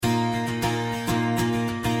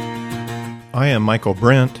I am Michael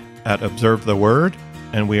Brent at Observe the Word,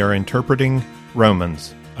 and we are interpreting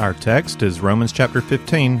Romans. Our text is Romans chapter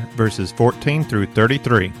 15, verses 14 through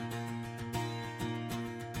 33.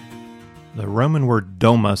 The Roman word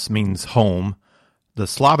domus means home. The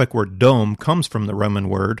Slavic word dome comes from the Roman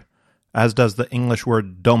word, as does the English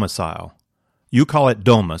word domicile. You call it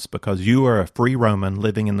domus because you are a free Roman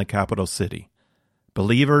living in the capital city.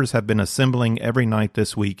 Believers have been assembling every night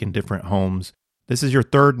this week in different homes. This is your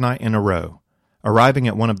third night in a row. Arriving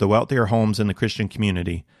at one of the wealthier homes in the Christian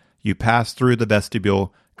community, you pass through the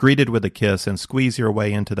vestibule, greeted with a kiss, and squeeze your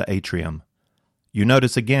way into the atrium. You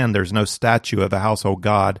notice again there's no statue of a household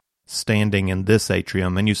god standing in this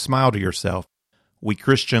atrium, and you smile to yourself. We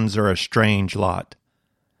Christians are a strange lot.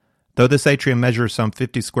 Though this atrium measures some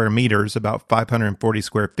 50 square meters, about 540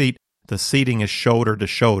 square feet, the seating is shoulder to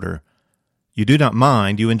shoulder. You do not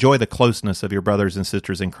mind, you enjoy the closeness of your brothers and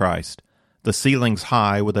sisters in Christ. The ceiling's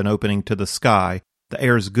high with an opening to the sky. The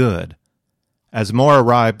air's good. As more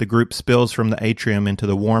arrive, the group spills from the atrium into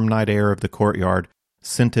the warm night air of the courtyard,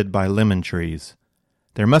 scented by lemon trees.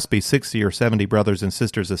 There must be 60 or 70 brothers and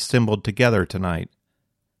sisters assembled together tonight.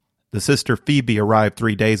 The sister Phoebe arrived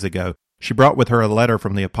 3 days ago. She brought with her a letter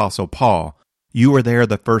from the Apostle Paul. You were there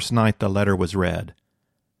the first night the letter was read.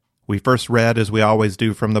 We first read, as we always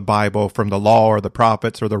do, from the Bible, from the law or the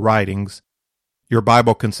prophets or the writings. Your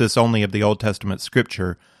Bible consists only of the Old Testament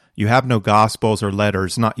scripture. You have no Gospels or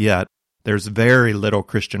letters, not yet. There's very little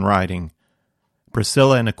Christian writing.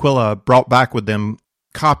 Priscilla and Aquila brought back with them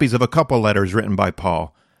copies of a couple letters written by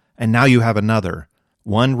Paul, and now you have another,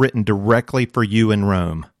 one written directly for you in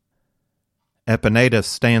Rome. Epaenetus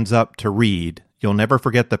stands up to read. You'll never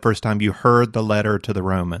forget the first time you heard the letter to the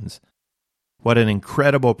Romans. What an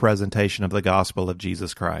incredible presentation of the gospel of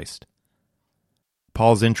Jesus Christ.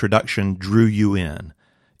 Paul's introduction drew you in.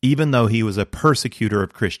 Even though he was a persecutor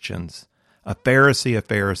of Christians, a Pharisee of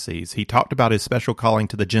Pharisees, he talked about his special calling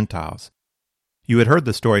to the Gentiles. You had heard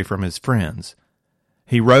the story from his friends.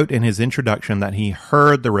 He wrote in his introduction that he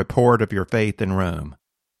heard the report of your faith in Rome,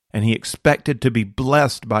 and he expected to be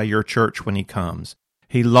blessed by your church when he comes.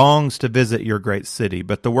 He longs to visit your great city,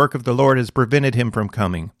 but the work of the Lord has prevented him from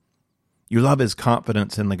coming. You love his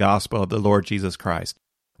confidence in the gospel of the Lord Jesus Christ.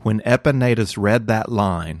 When Epaenetus read that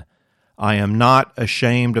line, I am not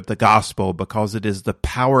ashamed of the gospel because it is the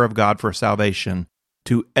power of God for salvation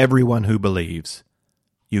to everyone who believes.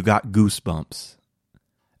 You got goosebumps,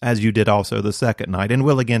 as you did also the second night and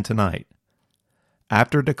will again tonight.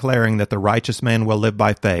 After declaring that the righteous man will live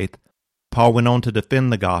by faith, Paul went on to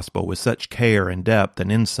defend the gospel with such care and depth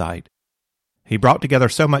and insight. He brought together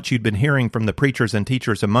so much you'd been hearing from the preachers and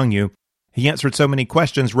teachers among you. He answered so many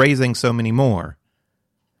questions, raising so many more.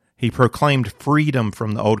 He proclaimed freedom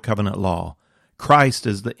from the Old Covenant law. Christ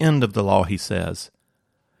is the end of the law, he says.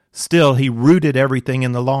 Still, he rooted everything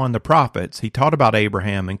in the law and the prophets. He taught about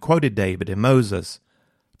Abraham and quoted David and Moses.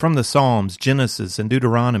 From the Psalms, Genesis, and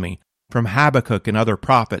Deuteronomy, from Habakkuk and other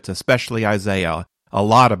prophets, especially Isaiah, a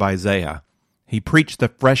lot of Isaiah. He preached the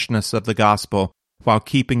freshness of the gospel while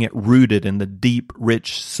keeping it rooted in the deep,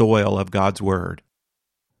 rich soil of God's Word.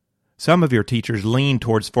 Some of your teachers lean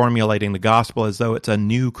towards formulating the gospel as though it's a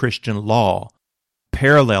new Christian law,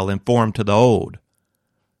 parallel in form to the old.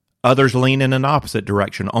 Others lean in an opposite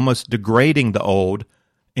direction, almost degrading the old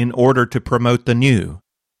in order to promote the new.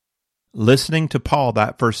 Listening to Paul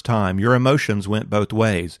that first time, your emotions went both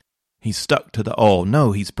ways. He stuck to the old.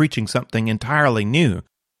 No, he's preaching something entirely new.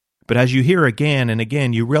 But as you hear again and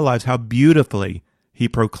again, you realize how beautifully he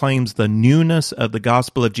proclaims the newness of the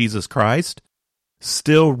gospel of Jesus Christ,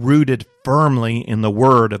 still rooted firmly in the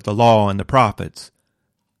word of the law and the prophets.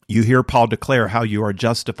 You hear Paul declare how you are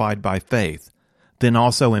justified by faith, then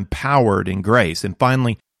also empowered in grace, and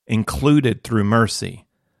finally included through mercy.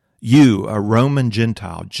 You, a Roman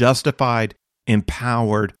Gentile, justified,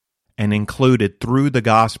 empowered, and included through the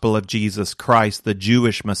gospel of Jesus Christ, the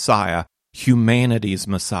Jewish Messiah, humanity's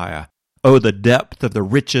Messiah. Oh, the depth of the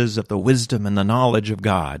riches of the wisdom and the knowledge of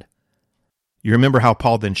God. You remember how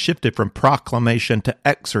Paul then shifted from proclamation to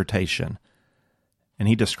exhortation. And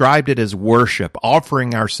he described it as worship,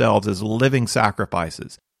 offering ourselves as living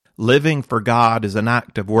sacrifices. Living for God is an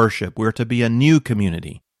act of worship. We're to be a new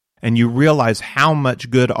community. And you realize how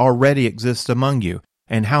much good already exists among you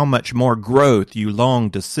and how much more growth you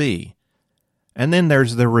long to see. And then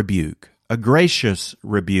there's the rebuke, a gracious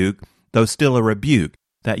rebuke, though still a rebuke,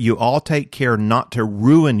 that you all take care not to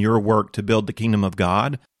ruin your work to build the kingdom of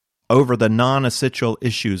God over the non-essential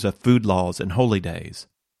issues of food laws and holy days.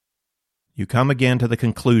 You come again to the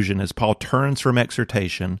conclusion as Paul turns from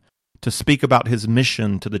exhortation to speak about his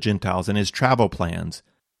mission to the Gentiles and his travel plans,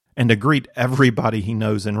 and to greet everybody he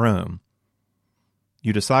knows in Rome.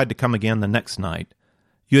 You decide to come again the next night.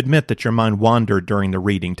 You admit that your mind wandered during the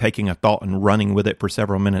reading, taking a thought and running with it for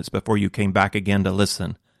several minutes before you came back again to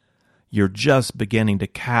listen. You're just beginning to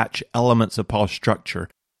catch elements of Paul's structure,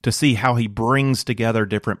 to see how he brings together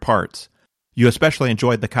different parts. You especially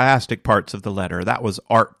enjoyed the chiastic parts of the letter. That was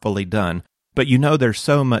artfully done. But you know there's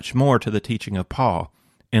so much more to the teaching of Paul.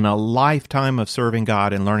 In a lifetime of serving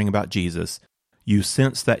God and learning about Jesus, you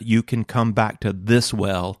sense that you can come back to this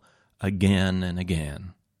well again and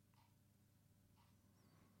again.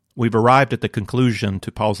 We've arrived at the conclusion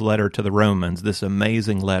to Paul's letter to the Romans, this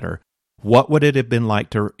amazing letter. What would it have been like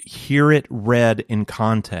to hear it read in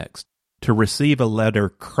context, to receive a letter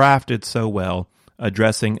crafted so well,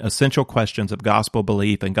 addressing essential questions of gospel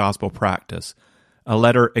belief and gospel practice, a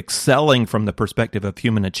letter excelling from the perspective of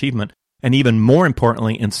human achievement, and even more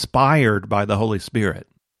importantly, inspired by the Holy Spirit?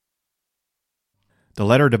 The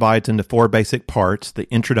letter divides into 4 basic parts: the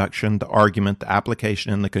introduction, the argument, the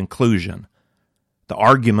application, and the conclusion. The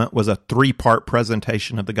argument was a 3-part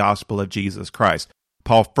presentation of the gospel of Jesus Christ.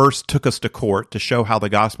 Paul first took us to court to show how the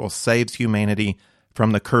gospel saves humanity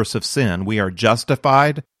from the curse of sin. We are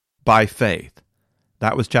justified by faith.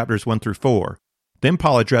 That was chapters 1 through 4. Then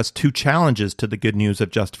Paul addressed 2 challenges to the good news of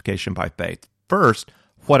justification by faith. First,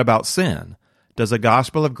 what about sin? Does the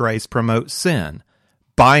gospel of grace promote sin?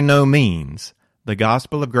 By no means. The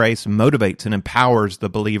gospel of grace motivates and empowers the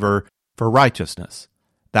believer for righteousness.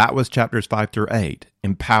 That was chapters 5 through 8,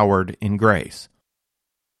 empowered in grace.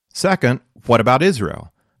 Second, what about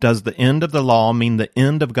Israel? Does the end of the law mean the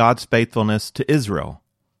end of God's faithfulness to Israel?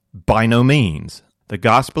 By no means. The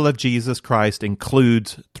gospel of Jesus Christ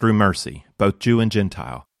includes through mercy, both Jew and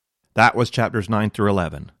Gentile. That was chapters 9 through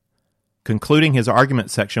 11. Concluding his argument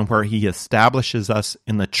section where he establishes us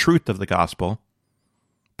in the truth of the gospel,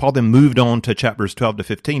 Paul then moved on to chapters 12 to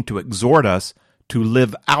 15 to exhort us to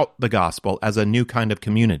live out the gospel as a new kind of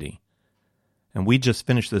community. And we just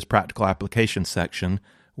finished this practical application section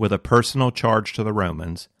with a personal charge to the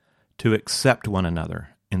Romans to accept one another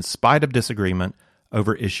in spite of disagreement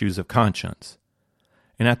over issues of conscience.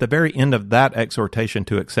 And at the very end of that exhortation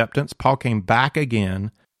to acceptance, Paul came back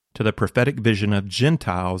again to the prophetic vision of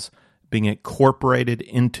Gentiles being incorporated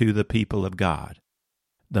into the people of God.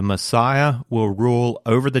 The Messiah will rule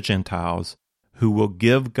over the Gentiles who will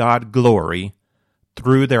give God glory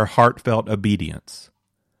through their heartfelt obedience.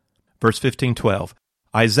 Verse 15-12,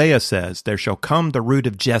 Isaiah says, "There shall come the root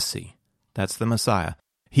of Jesse," that's the Messiah,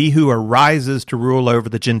 "he who arises to rule over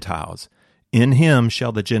the Gentiles. In him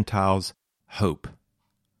shall the Gentiles hope."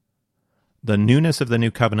 The newness of the new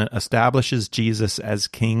covenant establishes Jesus as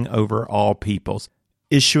king over all peoples,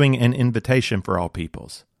 issuing an invitation for all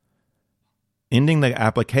peoples. Ending the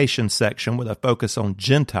application section with a focus on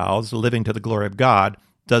Gentiles living to the glory of God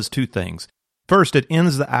does 2 things. First, it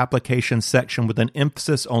ends the application section with an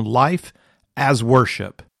emphasis on life as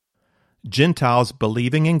worship. Gentiles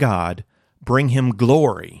believing in God bring him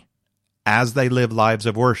glory as they live lives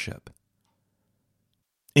of worship.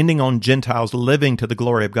 Ending on Gentiles living to the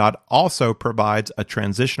glory of God also provides a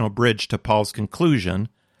transitional bridge to Paul's conclusion,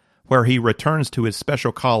 where he returns to his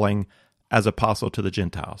special calling as apostle to the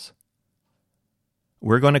Gentiles.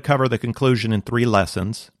 We're going to cover the conclusion in 3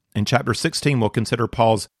 lessons. In chapter 16, we'll consider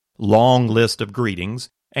Paul's long list of greetings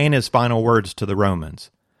and his final words to the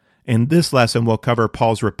Romans. In this lesson, we'll cover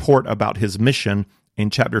Paul's report about his mission in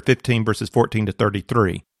chapter 15, verses 14 to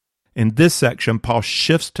 33. In this section, Paul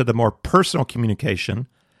shifts to the more personal communication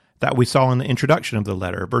that we saw in the introduction of the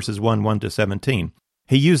letter, verses 1 to 17.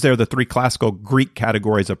 He used there the 3 classical Greek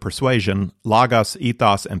categories of persuasion, logos,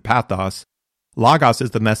 ethos, and pathos. Logos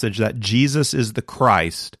is the message that Jesus is the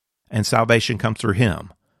Christ and salvation comes through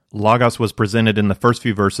him. Logos was presented in the first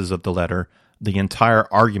few verses of the letter, the entire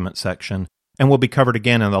argument section, and will be covered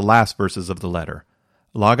again in the last verses of the letter.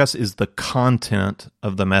 Logos is the content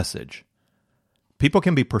of the message. People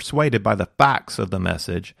can be persuaded by the facts of the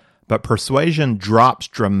message, but persuasion drops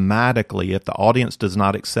dramatically if the audience does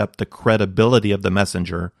not accept the credibility of the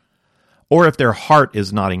messenger, or if their heart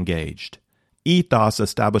is not engaged. Ethos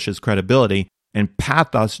establishes credibility, and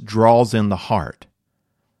pathos draws in the heart.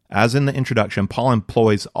 As in the introduction, Paul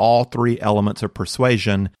employs all 3 elements of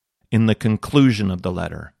persuasion in the conclusion of the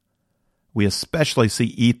letter. We especially see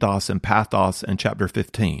ethos and pathos in chapter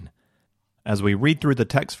 15. As we read through the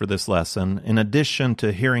text for this lesson, in addition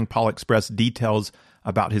to hearing Paul express details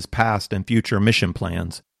about his past and future mission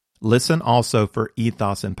plans, listen also for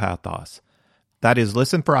ethos and pathos. That is,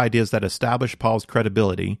 listen for ideas that establish Paul's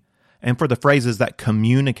credibility and for the phrases that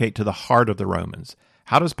communicate to the heart of the Romans.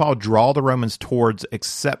 How does Paul draw the Romans towards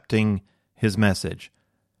accepting his message?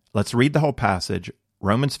 Let's read the whole passage,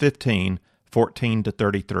 Romans 15, 14 to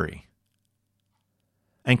 33.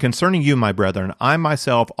 And concerning you, my brethren, I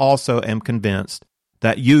myself also am convinced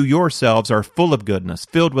that you yourselves are full of goodness,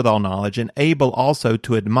 filled with all knowledge, and able also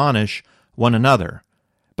to admonish one another.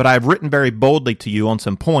 But I have written very boldly to you on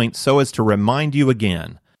some points so as to remind you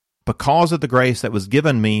again, because of the grace that was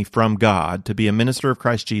given me from God to be a minister of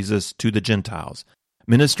Christ Jesus to the Gentiles,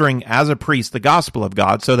 ministering as a priest the gospel of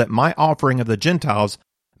God, so that my offering of the Gentiles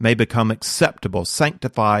may become acceptable,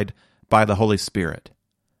 sanctified by the Holy Spirit.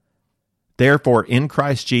 Therefore, in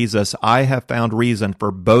Christ Jesus, I have found reason for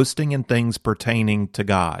boasting in things pertaining to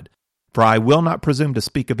God. For I will not presume to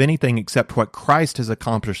speak of anything except what Christ has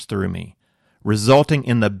accomplished through me, resulting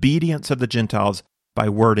in the obedience of the Gentiles by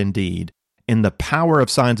word and deed, in the power of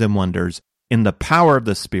signs and wonders, in the power of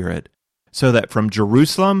the Spirit, so that from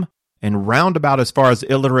Jerusalem and round about as far as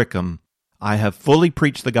Illyricum, I have fully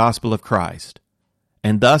preached the gospel of Christ.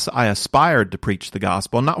 And thus I aspired to preach the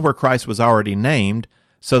gospel, not where Christ was already named,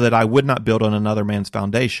 so that I would not build on another man's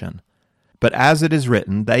foundation. But as it is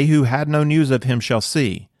written, they who had no news of him shall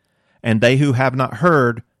see, and they who have not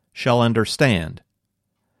heard shall understand.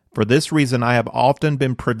 For this reason I have often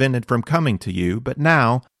been prevented from coming to you, but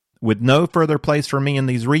now, with no further place for me in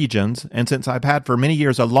these regions, and since I've had for many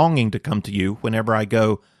years a longing to come to you whenever I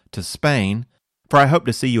go to Spain, for I hope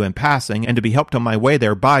to see you in passing, and to be helped on my way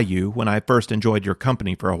there by you when I first enjoyed your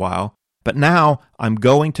company for a while, but now I'm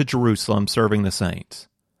going to Jerusalem serving the saints.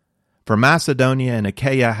 For Macedonia and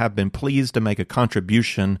Achaia have been pleased to make a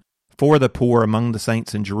contribution for the poor among the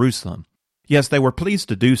saints in Jerusalem. Yes, they were pleased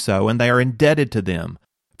to do so, and they are indebted to them.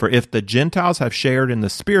 For if the Gentiles have shared in the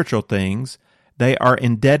spiritual things, they are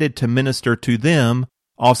indebted to minister to them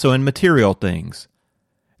also in material things.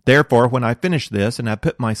 Therefore, when I finish this, and have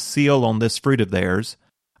put my seal on this fruit of theirs,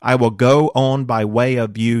 I will go on by way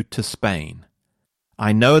of you to Spain.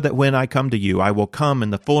 I know that when I come to you, I will come in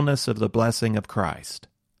the fullness of the blessing of Christ.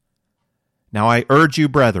 Now I urge you,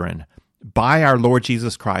 brethren, by our Lord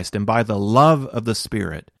Jesus Christ and by the love of the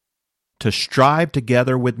Spirit, to strive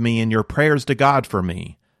together with me in your prayers to God for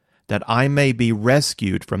me, that I may be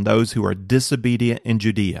rescued from those who are disobedient in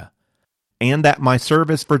Judea, and that my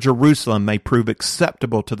service for Jerusalem may prove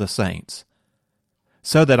acceptable to the saints,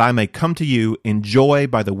 so that I may come to you in joy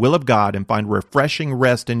by the will of God and find refreshing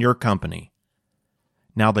rest in your company.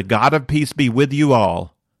 Now the God of peace be with you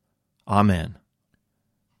all. Amen.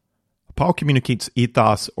 Paul communicates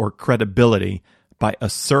ethos or credibility by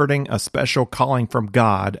asserting a special calling from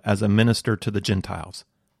God as a minister to the Gentiles.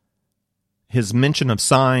 His mention of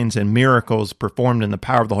signs and miracles performed in the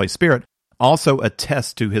power of the Holy Spirit also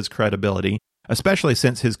attests to his credibility, especially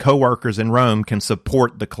since his co-workers in Rome can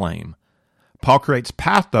support the claim. Paul creates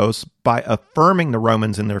pathos by affirming the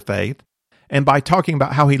Romans in their faith and by talking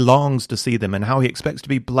about how he longs to see them and how he expects to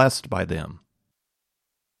be blessed by them.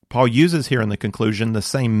 Paul uses here in the conclusion the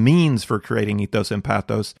same means for creating ethos and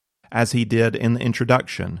pathos as he did in the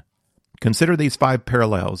introduction. Consider these 5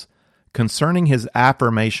 parallels. Concerning his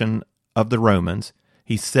affirmation of the Romans,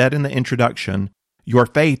 he said in the introduction, your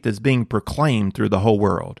faith is being proclaimed through the whole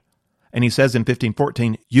world. And he says in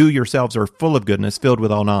 15:14, you yourselves are full of goodness, filled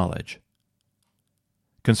with all knowledge.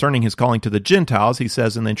 Concerning his calling to the Gentiles, he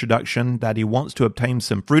says in the introduction that he wants to obtain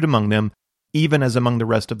some fruit among them, even as among the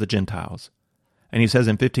rest of the Gentiles. And he says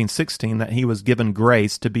in 15:16 that he was given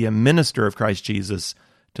grace to be a minister of Christ Jesus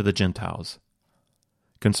to the Gentiles.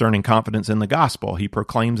 Concerning confidence in the gospel, he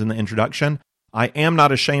proclaims in the introduction, I am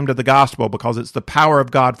not ashamed of the gospel because it's the power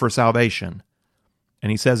of God for salvation.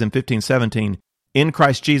 And he says in 15:17, in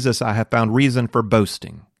Christ Jesus I have found reason for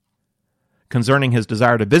boasting. Concerning his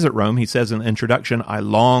desire to visit Rome, he says in the introduction, I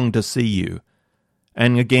long to see you.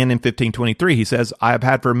 And again in 15:23, he says, I have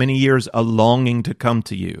had for many years a longing to come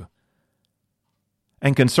to you.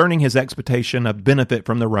 And concerning his expectation of benefit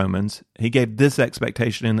from the Romans, he gave this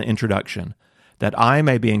expectation in the introduction, that I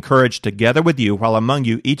may be encouraged together with you while among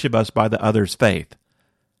you each of us by the other's faith.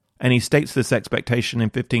 And he states this expectation in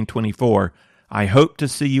 15:24, I hope to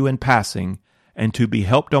see you in passing, and to be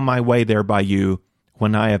helped on my way there by you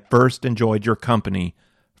when I have first enjoyed your company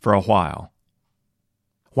for a while.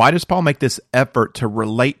 Why does Paul make this effort to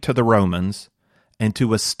relate to the Romans and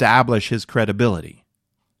to establish his credibility?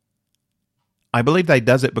 I believe that he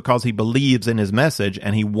does it because he believes in his message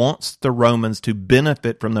and he wants the Romans to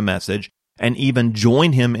benefit from the message and even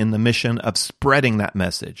join him in the mission of spreading that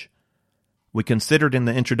message. We considered in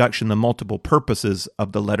the introduction the multiple purposes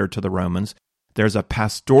of the letter to the Romans. There's a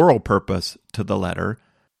pastoral purpose to the letter.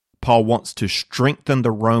 Paul wants to strengthen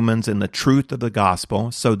the Romans in the truth of the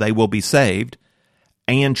gospel so they will be saved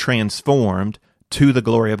and transformed to the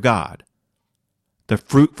glory of God. The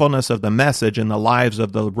fruitfulness of the message in the lives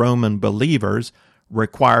of the Roman believers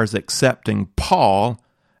requires accepting Paul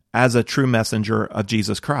as a true messenger of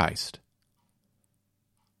Jesus Christ.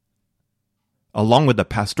 Along with the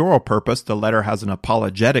pastoral purpose, the letter has an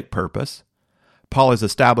apologetic purpose. Paul is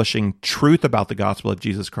establishing truth about the gospel of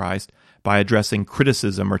Jesus Christ by addressing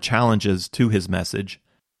criticism or challenges to his message.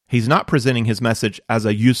 He's not presenting his message as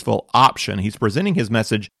a useful option. He's presenting his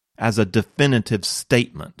message as a definitive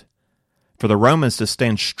statement. For the Romans to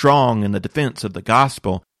stand strong in the defense of the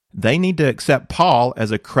gospel, they need to accept Paul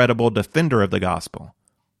as a credible defender of the gospel.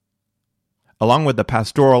 Along with the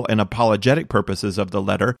pastoral and apologetic purposes of the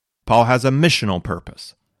letter, Paul has a missional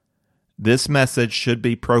purpose. This message should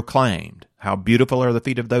be proclaimed. How beautiful are the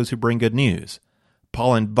feet of those who bring good news.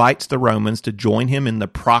 Paul invites the Romans to join him in the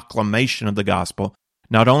proclamation of the gospel,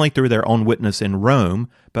 not only through their own witness in Rome,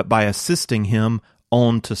 but by assisting him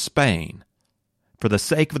on to Spain. For the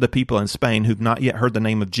sake of the people in Spain who've not yet heard the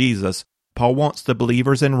name of Jesus, Paul wants the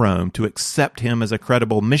believers in Rome to accept him as a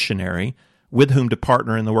credible missionary with whom to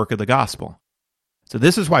partner in the work of the gospel. So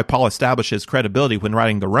this is why Paul establishes credibility when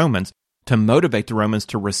writing the Romans, to motivate the Romans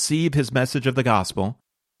to receive his message of the gospel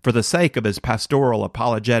for the sake of his pastoral,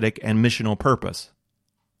 apologetic, and missional purpose.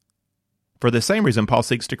 For the same reason, Paul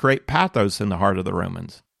seeks to create pathos in the heart of the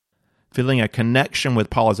Romans. Feeling a connection with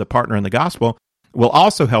Paul as a partner in the gospel will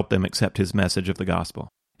also help them accept his message of the gospel.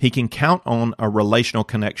 He can count on a relational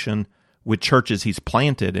connection with churches he's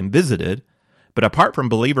planted and visited, but apart from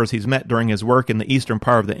believers he's met during his work in the eastern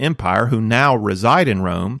part of the empire who now reside in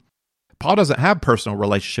Rome, Paul doesn't have personal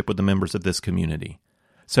relationship with the members of this community.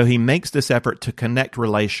 So he makes this effort to connect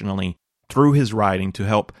relationally through his writing to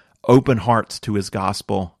help open hearts to his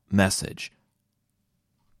gospel message.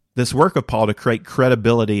 This work of Paul to create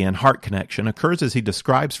credibility and heart connection occurs as he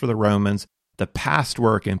describes for the Romans the past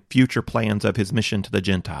work and future plans of his mission to the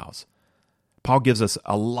Gentiles. Paul gives us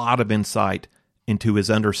a lot of insight into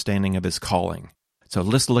his understanding of his calling. So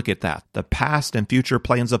let's look at that, the past and future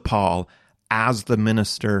plans of Paul as the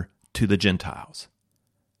minister to the Gentiles.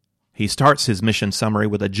 He starts his mission summary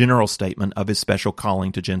with a general statement of his special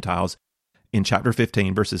calling to Gentiles in chapter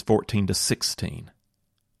 15, verses 14 to 16.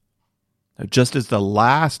 Just as the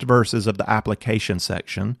last verses of the application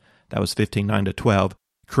section, that was 15:9 to 12,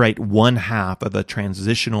 create one half of a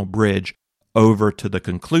transitional bridge over to the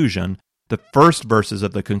conclusion, the first verses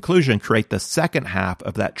of the conclusion create the second half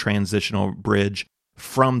of that transitional bridge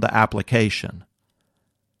from the application.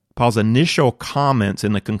 Paul's initial comments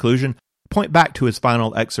in the conclusion point back to his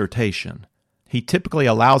final exhortation. He typically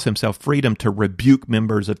allows himself freedom to rebuke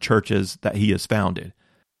members of churches that he has founded.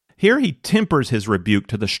 Here he tempers his rebuke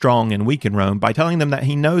to the strong and weak in Rome by telling them that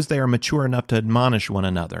he knows they are mature enough to admonish one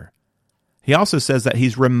another. He also says that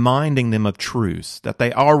he's reminding them of truths that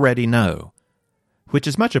they already know, which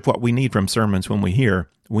is much of what we need from sermons when we hear.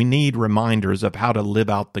 We need reminders of how to live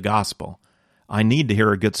out the gospel. I need to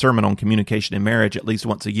hear a good sermon on communication in marriage at least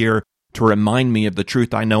once a year to remind me of the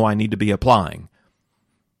truth I know I need to be applying.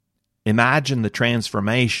 Imagine the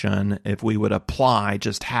transformation if we would apply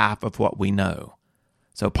just half of what we know.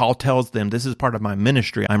 So Paul tells them, this is part of my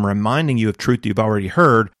ministry. I'm reminding you of truth you've already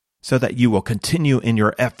heard so that you will continue in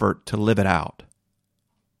your effort to live it out.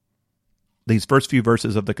 These first few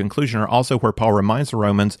verses of the conclusion are also where Paul reminds the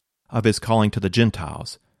Romans of his calling to the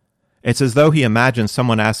Gentiles. It's as though he imagines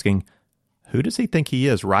someone asking, who does he think he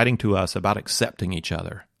is writing to us about accepting each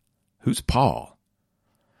other? Who's Paul?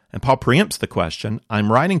 And Paul preempts the question,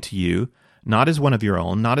 I'm writing to you not as one of your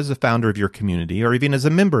own, not as a founder of your community, or even as a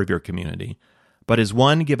member of your community, but as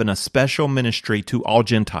one given a special ministry to all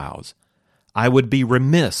Gentiles. I would be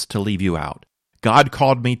remiss to leave you out. God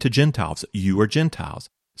called me to Gentiles. You are Gentiles.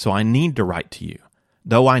 So I need to write to you.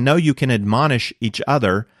 Though I know you can admonish each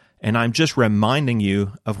other, and I'm just reminding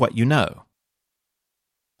you of what you know.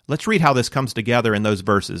 Let's read how this comes together in those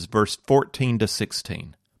verses, verse 14 to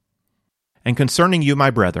 16. And concerning you, my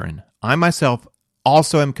brethren, I myself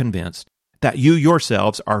also am convinced that you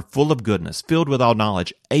yourselves are full of goodness, filled with all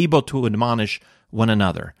knowledge, able to admonish one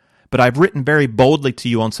another. But I've written very boldly to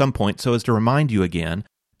you on some points so as to remind you again,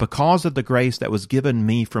 because of the grace that was given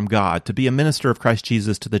me from God to be a minister of Christ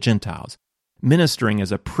Jesus to the Gentiles, ministering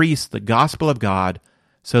as a priest the gospel of God,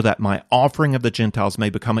 so that my offering of the Gentiles may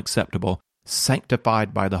become acceptable,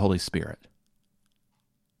 sanctified by the Holy Spirit.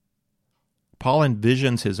 Paul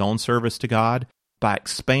envisions his own service to God by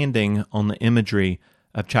expanding on the imagery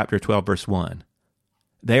of chapter 12, verse 1.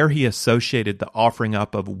 There he associated the offering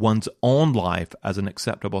up of one's own life as an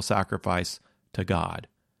acceptable sacrifice to God.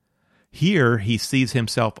 Here he sees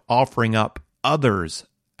himself offering up others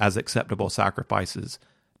as acceptable sacrifices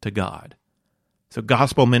to God. So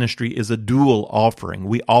gospel ministry is a dual offering.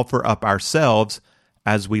 We offer up ourselves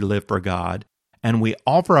as we live for God, and we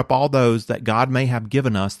offer up all those that God may have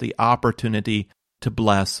given us the opportunity to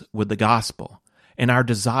bless with the gospel. And our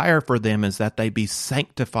desire for them is that they be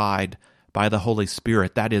sanctified by the Holy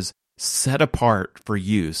Spirit, that is, set apart for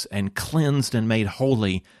use and cleansed and made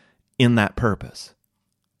holy in that purpose.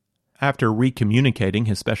 After recommunicating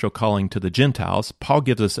his special calling to the Gentiles, Paul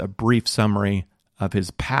gives us a brief summary of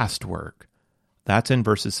his past work. That's in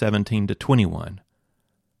verses 17 to 21.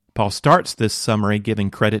 Paul starts this summary giving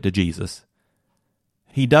credit to Jesus.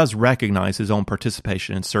 He does recognize his own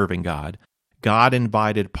participation in serving God. God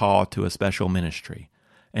invited Paul to a special ministry,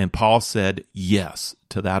 and Paul said yes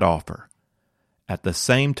to that offer. At the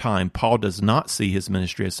same time, Paul does not see his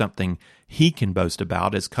ministry as something he can boast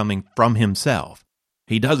about as coming from himself.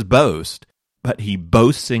 He does boast, but he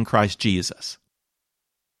boasts in Christ Jesus.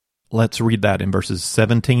 Let's read that in verses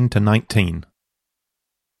 17 to 19.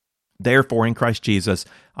 Therefore, in Christ Jesus,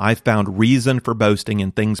 I found reason for boasting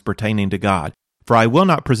in things pertaining to God. For I will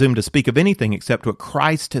not presume to speak of anything except what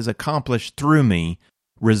Christ has accomplished through me,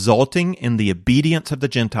 resulting in the obedience of the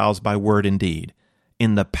Gentiles by word and deed,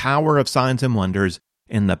 in the power of signs and wonders,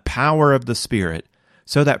 in the power of the Spirit,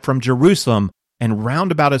 so that from Jerusalem and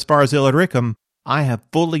round about as far as Illyricum, I have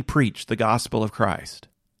fully preached the gospel of Christ.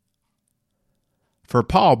 For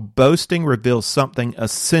Paul, boasting reveals something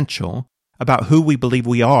essential about who we believe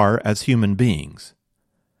we are as human beings.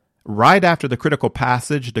 Right after the critical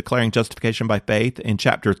passage declaring justification by faith in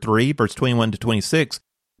chapter 3, verse 21 to 26,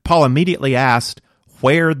 Paul immediately asked,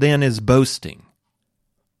 where then is boasting?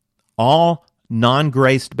 All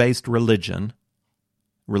non-grace-based religion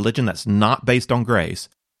that's not based on grace,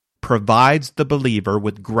 provides the believer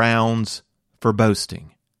with grounds for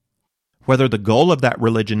boasting. Whether the goal of that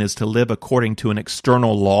religion is to live according to an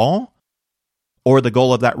external law, or the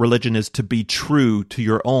goal of that religion is to be true to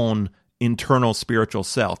your own internal spiritual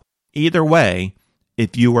self. Either way,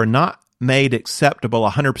 if you are not made acceptable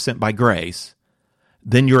 100% by grace,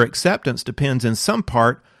 then your acceptance depends in some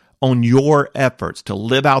part on your efforts to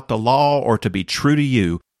live out the law or to be true to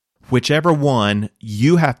you. Whichever one,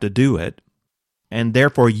 you have to do it, and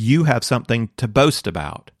therefore you have something to boast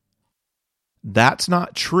about. That's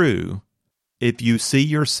not true if you see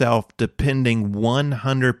yourself depending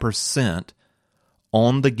 100%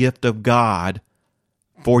 on the gift of God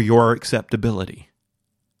for your acceptability.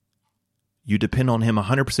 You depend on Him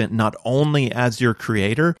 100% not only as your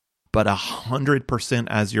Creator, but 100%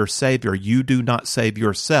 as your Savior. You do not save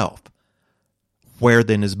yourself. Where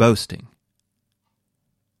then is boasting?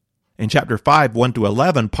 In chapter 5, 1 to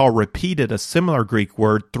 11, Paul repeated a similar Greek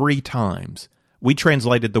word 3 times. We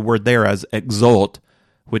translated the word there as exult,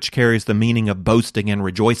 which carries the meaning of boasting and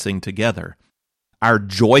rejoicing together. Our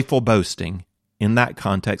joyful boasting in that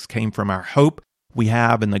context came from our hope we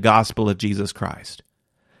have in the gospel of Jesus Christ.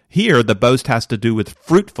 Here, the boast has to do with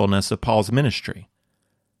fruitfulness of Paul's ministry.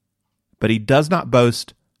 But he does not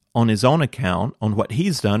boast on his own account, on what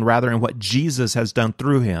he's done, rather in what Jesus has done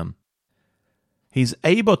through him. He's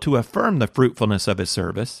able to affirm the fruitfulness of his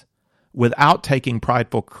service without taking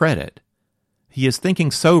prideful credit. He is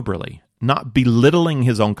thinking soberly, not belittling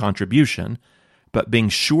his own contribution, but being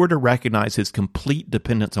sure to recognize his complete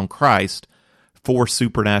dependence on Christ for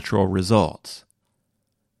supernatural results.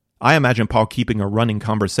 I imagine Paul keeping a running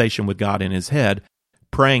conversation with God in his head,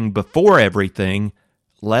 praying before everything,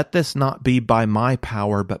 "Let this not be by my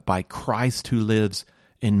power, but by Christ who lives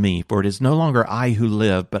in me. For it is no longer I who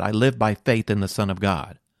live, but I live by faith in the Son of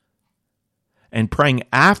God." And praying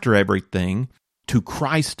after everything, "To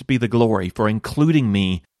Christ be the glory for including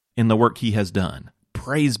me in the work He has done.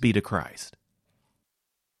 Praise be to Christ."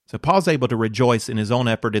 So Paul's able to rejoice in his own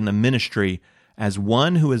effort in the ministry as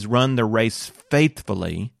one who has run the race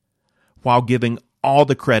faithfully while giving all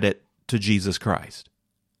the credit to Jesus Christ.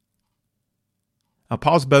 Now,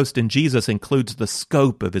 Paul's boast in Jesus includes the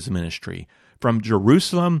scope of his ministry, from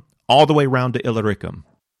Jerusalem all the way around to Illyricum.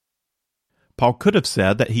 Paul could have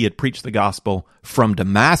said that he had preached the gospel from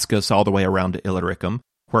Damascus all the way around to Illyricum,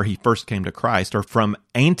 where he first came to Christ, or from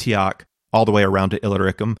Antioch all the way around to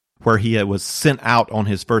Illyricum, where he was sent out on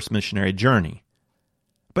his first missionary journey.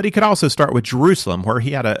 But he could also start with Jerusalem, where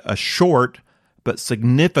he had a short but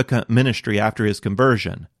significant ministry after his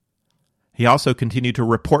conversion. He also continued to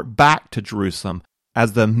report back to Jerusalem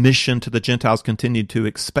as the mission to the Gentiles continued to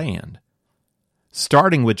expand.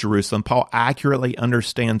 Starting with Jerusalem, Paul accurately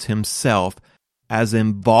understands himself as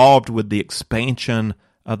involved with the expansion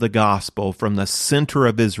of the gospel from the center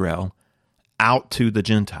of Israel out to the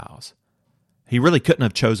Gentiles. He really couldn't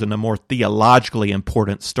have chosen a more theologically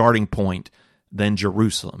important starting point than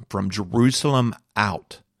Jerusalem, from Jerusalem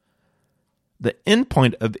out. The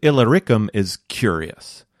endpoint of Illyricum is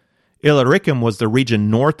curious. Illyricum was the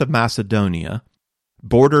region north of Macedonia,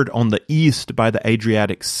 bordered on the east by the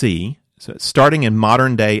Adriatic Sea, So starting in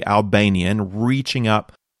modern-day Albania and reaching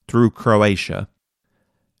up through Croatia.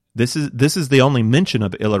 This is the only mention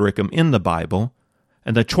of Illyricum in the Bible,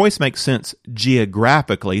 and the choice makes sense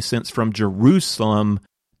geographically, since from Jerusalem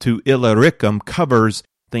to Illyricum covers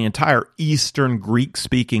the entire eastern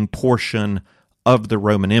Greek-speaking portion of the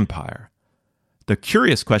Roman Empire. The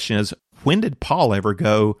curious question is, when did Paul ever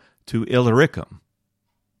go to Illyricum?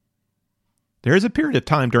 There is a period of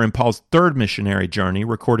time during Paul's third missionary journey,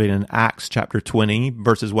 recorded in Acts chapter 20,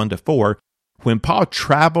 verses 1 to 4, when Paul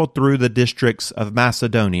traveled through the districts of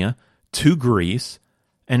Macedonia to Greece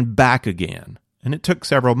and back again, and it took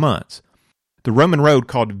several months. The Roman road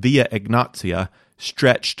called Via Egnatia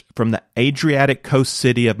stretched from the Adriatic coast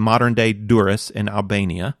city of modern-day Durrës in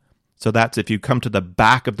Albania. So that's if you come to the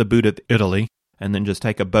back of the boot of Italy and then just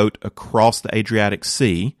take a boat across the Adriatic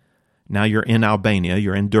Sea. Now you're in Albania,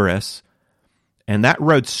 you're in Durrës. And that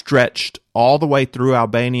road stretched all the way through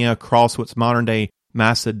Albania, across what's modern-day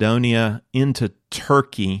Macedonia, into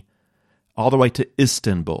Turkey, all the way to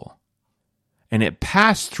Istanbul. And it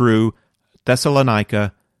passed through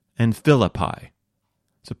Thessalonica and Philippi.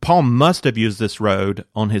 So Paul must have used this road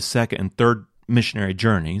on his second and third missionary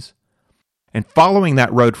journeys. And following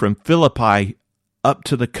that road from Philippi up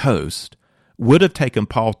to the coast would have taken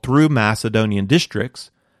Paul through Macedonian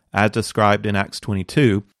districts, as described in Acts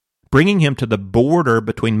 22, bringing him to the border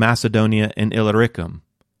between Macedonia and Illyricum.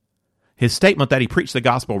 His statement that he preached the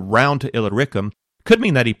gospel round to Illyricum could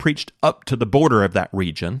mean that he preached up to the border of that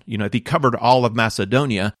region. You know, if he covered all of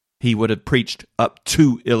Macedonia, he would have preached up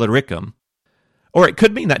to Illyricum. Or it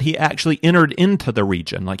could mean that he actually entered into the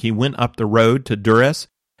region, like he went up the road to Durrës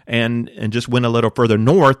and just went a little further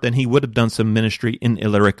north, and he would have done some ministry in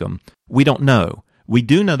Illyricum. We don't know. We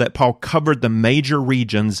do know that Paul covered the major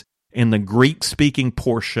regions in the Greek-speaking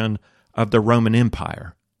portion of the Roman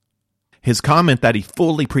Empire. His comment that he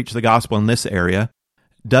fully preached the gospel in this area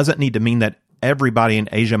doesn't need to mean that everybody in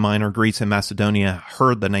Asia Minor, Greece, and Macedonia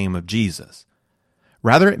heard the name of Jesus.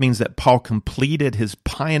 Rather, it means that Paul completed his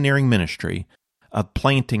pioneering ministry of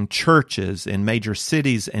planting churches in major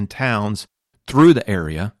cities and towns through the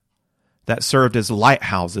area that served as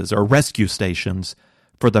lighthouses or rescue stations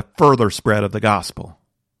for the further spread of the gospel.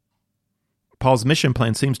 Paul's mission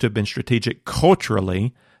plan seems to have been strategic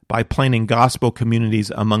culturally by planting gospel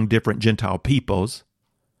communities among different Gentile peoples,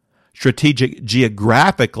 strategic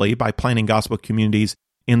geographically by planting gospel communities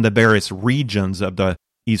in the various regions of the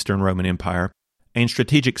Eastern Roman Empire, and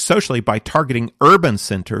strategic socially by targeting urban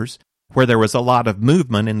centers where there was a lot of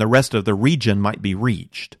movement and the rest of the region might be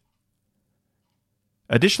reached.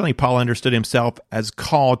 Additionally, Paul understood himself as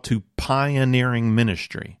called to pioneering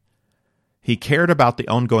ministry. He cared about the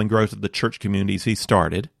ongoing growth of the church communities he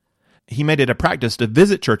started. He made it a practice to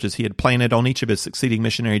visit churches he had planted on each of his succeeding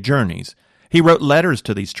missionary journeys. He wrote letters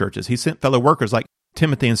to these churches. He sent fellow workers like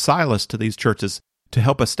Timothy and Silas to these churches to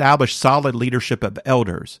help establish solid leadership of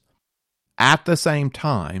elders. At the same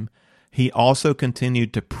time, he also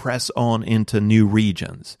continued to press on into new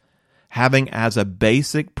regions, having as a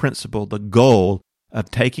basic principle the goal of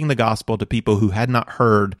taking the gospel to people who had not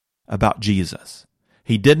heard about Jesus.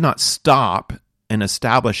 He did not stop and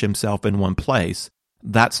establish himself in one place.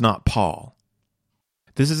 That's not Paul.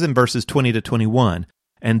 This is in verses 20 to 21.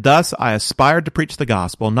 And thus I aspired to preach the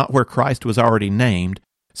gospel, not where Christ was already named,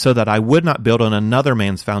 so that I would not build on another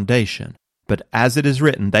man's foundation. But as it is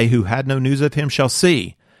written, they who had no news of him shall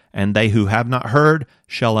see, and they who have not heard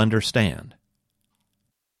shall understand.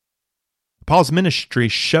 Paul's ministry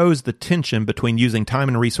shows the tension between using time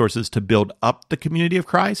and resources to build up the community of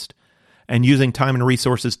Christ and using time and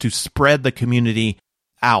resources to spread the community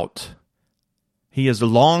out. He has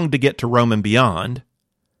longed to get to Rome and beyond,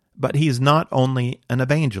 but he's not only an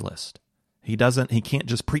evangelist. He can't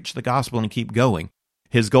just preach the gospel and keep going.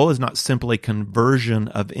 His goal is not simply conversion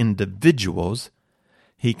of individuals.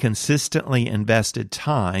 He consistently invested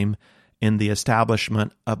time in the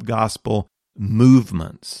establishment of gospel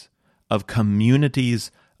movements, of communities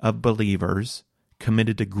of believers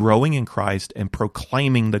committed to growing in Christ and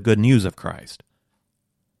proclaiming the good news of Christ.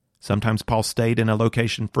 Sometimes Paul stayed in a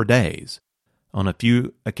location for days. On a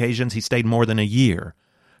few occasions, he stayed more than a year.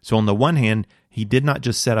 So on the one hand, he did not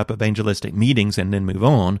just set up evangelistic meetings and then move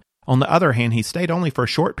on. On the other hand, he stayed only for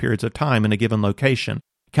short periods of time in a given location,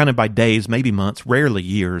 counted by days, maybe months, rarely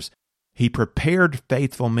years. He prepared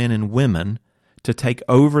faithful men and women to take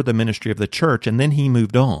over the ministry of the church, and then he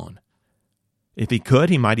moved on. If he could,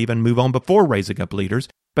 he might even move on before raising up leaders,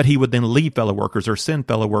 but he would then leave fellow workers or send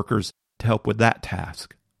fellow workers to help with that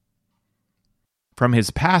task. From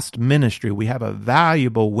his past ministry, we have a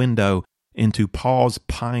valuable window into Paul's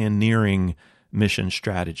pioneering mission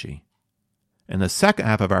strategy. In the second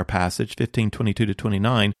half of our passage, 15:22 to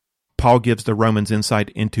 29, Paul gives the Romans insight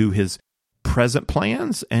into his present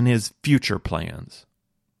plans and his future plans.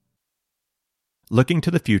 Looking to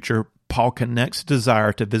the future, Paul connects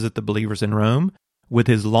desire to visit the believers in Rome with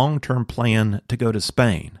his long-term plan to go to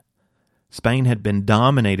Spain. Spain had been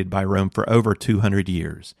dominated by Rome for over 200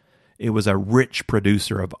 years. It was a rich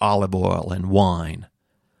producer of olive oil and wine.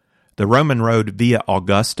 The Roman road Via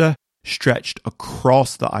Augusta stretched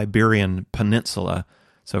across the Iberian Peninsula,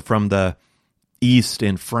 so from the east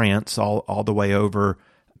in France all the way over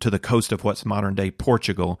to the coast of what's modern-day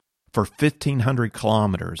Portugal for 1,500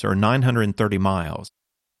 kilometers or 930 miles,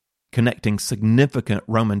 connecting significant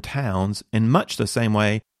Roman towns in much the same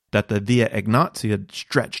way that the Via Egnatia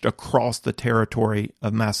stretched across the territory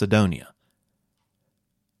of Macedonia.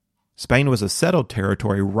 Spain was a settled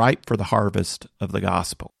territory ripe for the harvest of the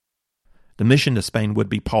gospel. The mission to Spain would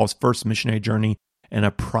be Paul's first missionary journey in a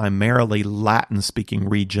primarily Latin-speaking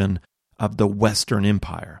region of the Western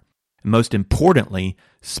Empire. And most importantly,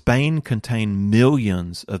 Spain contained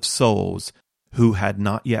millions of souls who had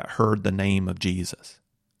not yet heard the name of Jesus.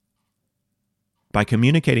 By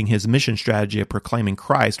communicating his mission strategy of proclaiming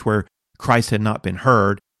Christ where Christ had not been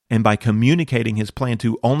heard, and by communicating his plan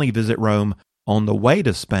to only visit Rome on the way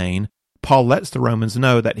to Spain, Paul lets the Romans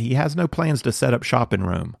know that he has no plans to set up shop in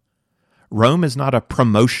Rome. Rome is not a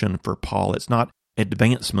promotion for Paul. It's not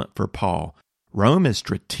advancement for Paul. Rome is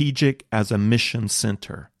strategic as a mission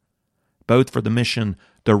center, both for the mission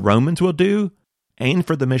the Romans will do and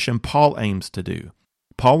for the mission Paul aims to do.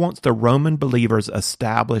 Paul wants the Roman believers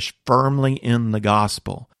established firmly in the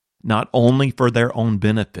gospel, not only for their own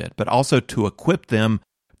benefit, but also to equip them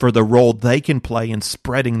for the role they can play in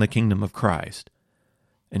spreading the kingdom of Christ.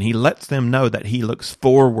 And he lets them know that he looks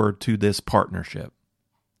forward to this partnership.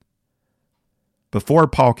 Before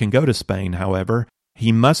Paul can go to Spain, however,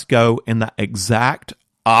 he must go in the exact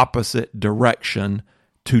opposite direction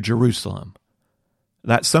to Jerusalem.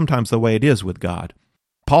 That's sometimes the way it is with God.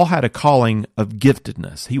 Paul had a calling of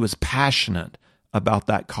giftedness. He was passionate about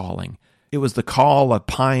that calling. It was the call of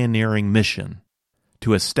pioneering mission,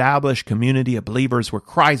 to establish community of believers where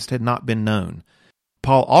Christ had not been known.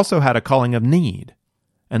 Paul also had a calling of need,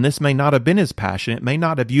 and this may not have been his passion. It may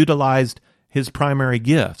not have utilized his primary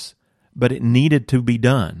gifts, but it needed to be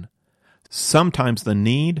done. Sometimes the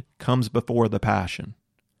need comes before the passion.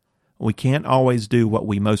 We can't always do what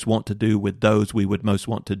we most want to do with those we would most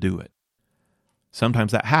want to do it.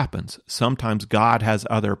 Sometimes that happens. Sometimes God has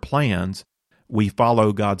other plans. We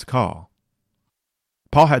follow God's call.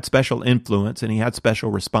 Paul had special influence and he had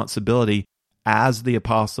special responsibility as the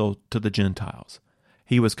apostle to the Gentiles.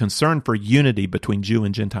 He was concerned for unity between Jew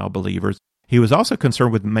and Gentile believers. He was also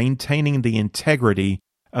concerned with maintaining the integrity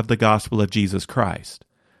of the gospel of Jesus Christ.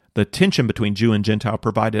 The tension between Jew and Gentile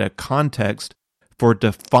provided a context for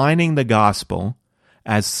defining the gospel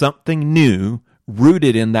as something new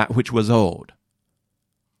rooted in that which was old.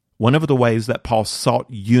 One of the ways that Paul sought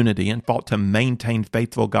unity and fought to maintain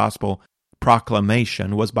faithful gospel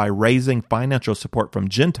proclamation was by raising financial support from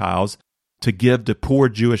Gentiles to give to poor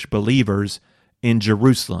Jewish believers in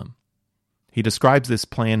Jerusalem. He describes this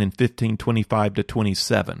plan in 15:25 to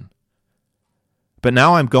 27. But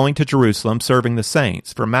now I'm going to Jerusalem serving the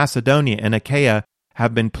saints, for Macedonia and Achaia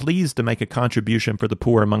have been pleased to make a contribution for the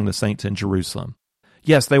poor among the saints in Jerusalem.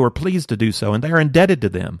 Yes, they were pleased to do so, and they are indebted to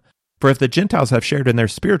them. For if the Gentiles have shared in their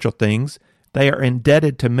spiritual things, they are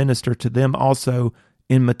indebted to minister to them also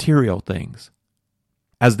in material things.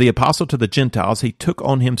 As the apostle to the Gentiles, he took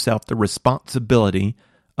on himself the responsibility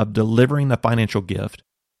of delivering the financial gift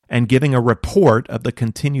and giving a report of the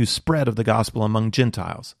continued spread of the gospel among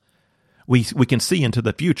Gentiles. We can see into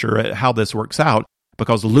the future how this works out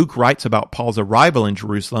because Luke writes about Paul's arrival in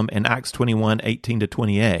Jerusalem in Acts 21:18 to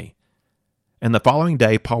 20a. And the following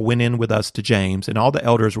day, Paul went in with us to James, and all the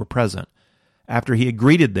elders were present. After he had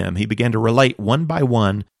greeted them, he began to relate one by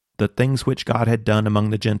one the things which God had done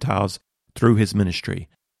among the Gentiles through his ministry.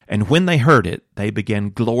 And when they heard it, they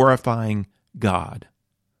began glorifying God.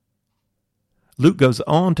 Luke goes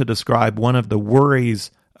on to describe one of the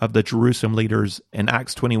worries of the Jerusalem leaders in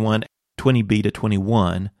Acts 21:20b to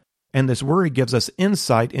 21, and this worry gives us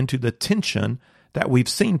insight into the tension that we've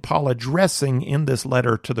seen Paul addressing in this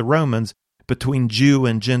letter to the Romans between Jew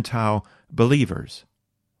and Gentile believers.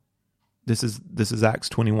 This is Acts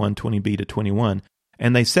 21:20b to 21.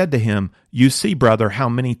 And they said to him, "You see, brother, how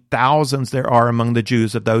many thousands there are among the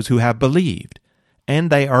Jews of those who have believed, and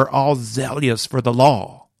they are all zealous for the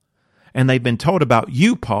law. And they've been told about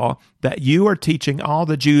you, Paul, that you are teaching all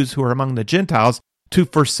the Jews who are among the Gentiles to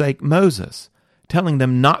forsake Moses, telling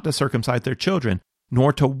them not to circumcise their children,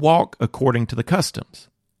 nor to walk according to the customs."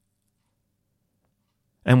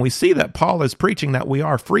 And we see that Paul is preaching that we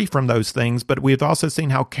are free from those things, but we've also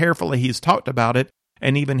seen how carefully he's talked about it.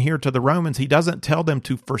 And even here to the Romans, he doesn't tell them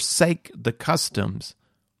to forsake the customs.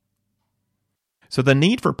 So the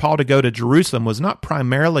need for Paul to go to Jerusalem was not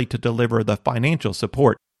primarily to deliver the financial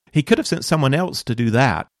support. He could have sent someone else to do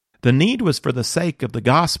that. The need was for the sake of the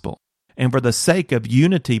gospel and for the sake of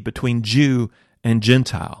unity between Jew and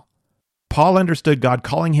Gentile. Paul understood God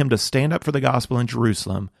calling him to stand up for the gospel in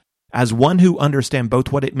Jerusalem as one who understood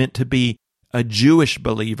both what it meant to be a Jewish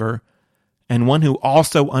believer and one who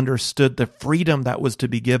also understood the freedom that was to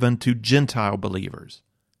be given to Gentile believers.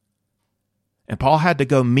 And Paul had to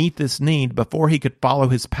go meet this need before he could follow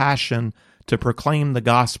his passion to proclaim the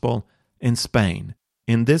gospel in Spain.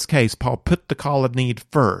 In this case, Paul put the call of need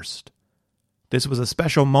first. This was a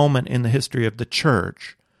special moment in the history of the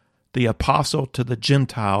church. The apostle to the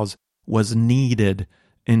Gentiles was needed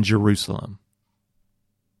in Jerusalem.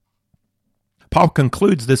 Paul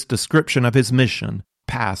concludes this description of his mission,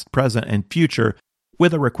 past, present, and future,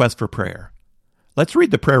 with a request for prayer. Let's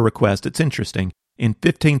read the prayer request. It's interesting. In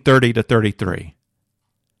 15:30-33.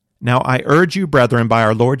 Now I urge you, brethren, by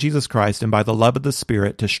our Lord Jesus Christ and by the love of the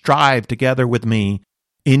Spirit, to strive together with me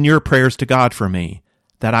in your prayers to God for me,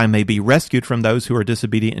 that I may be rescued from those who are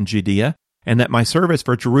disobedient in Judea, and that my service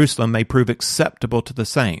for Jerusalem may prove acceptable to the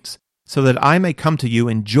saints, so that I may come to you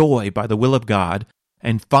in joy by the will of God,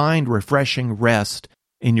 and find refreshing rest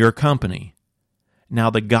in your company.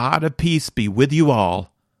 Now the God of peace be with you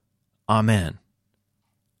all. Amen.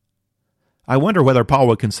 I wonder whether Paul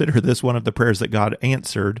would consider this one of the prayers that God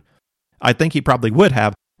answered. I think he probably would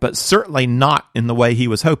have, but certainly not in the way he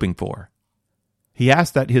was hoping for. He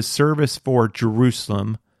asked that his service for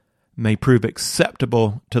Jerusalem may prove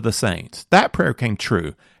acceptable to the saints. That prayer came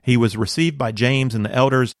true. He was received by James and the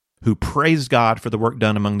elders who praised God for the work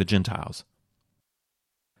done among the Gentiles.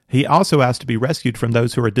 He also asked to be rescued from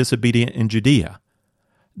those who are disobedient in Judea.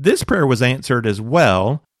 This prayer was answered as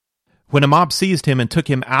well. When a mob seized him and took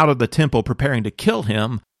him out of the temple preparing to kill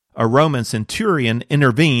him, a Roman centurion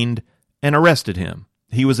intervened and arrested him.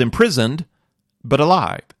 He was imprisoned, but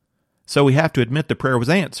alive. So we have to admit the prayer was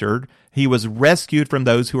answered. He was rescued from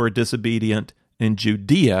those who are disobedient in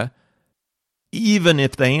Judea, even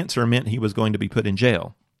if the answer meant he was going to be put in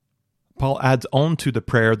jail. Paul adds on to the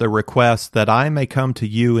prayer the request that I may come to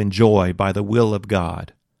you in joy by the will of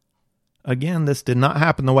God. Again, this did not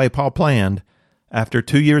happen the way Paul planned. After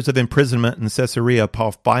 2 years of imprisonment in Caesarea,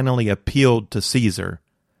 Paul finally appealed to Caesar.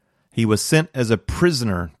 He was sent as a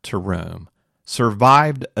prisoner to Rome,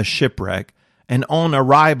 survived a shipwreck, and on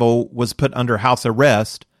arrival was put under house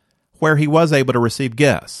arrest, where he was able to receive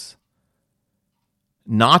guests.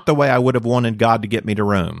 Not the way I would have wanted God to get me to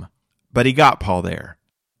Rome, but he got Paul there.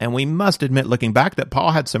 And we must admit, looking back, that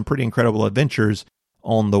Paul had some pretty incredible adventures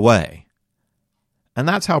on the way. And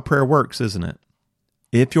that's how prayer works, isn't it?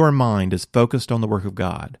 If your mind is focused on the work of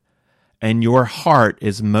God, and your heart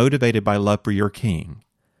is motivated by love for your King,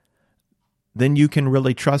 then you can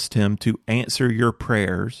really trust Him to answer your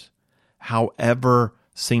prayers however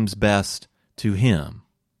seems best to Him.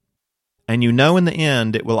 And you know in the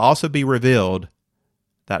end it will also be revealed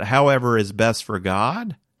that however is best for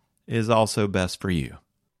God is also best for you.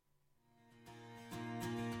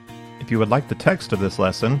 If you would like the text of this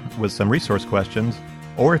lesson with some resource questions,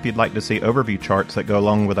 or if you'd like to see overview charts that go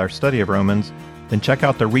along with our study of Romans, then check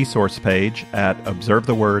out the resource page at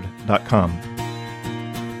observetheword.com.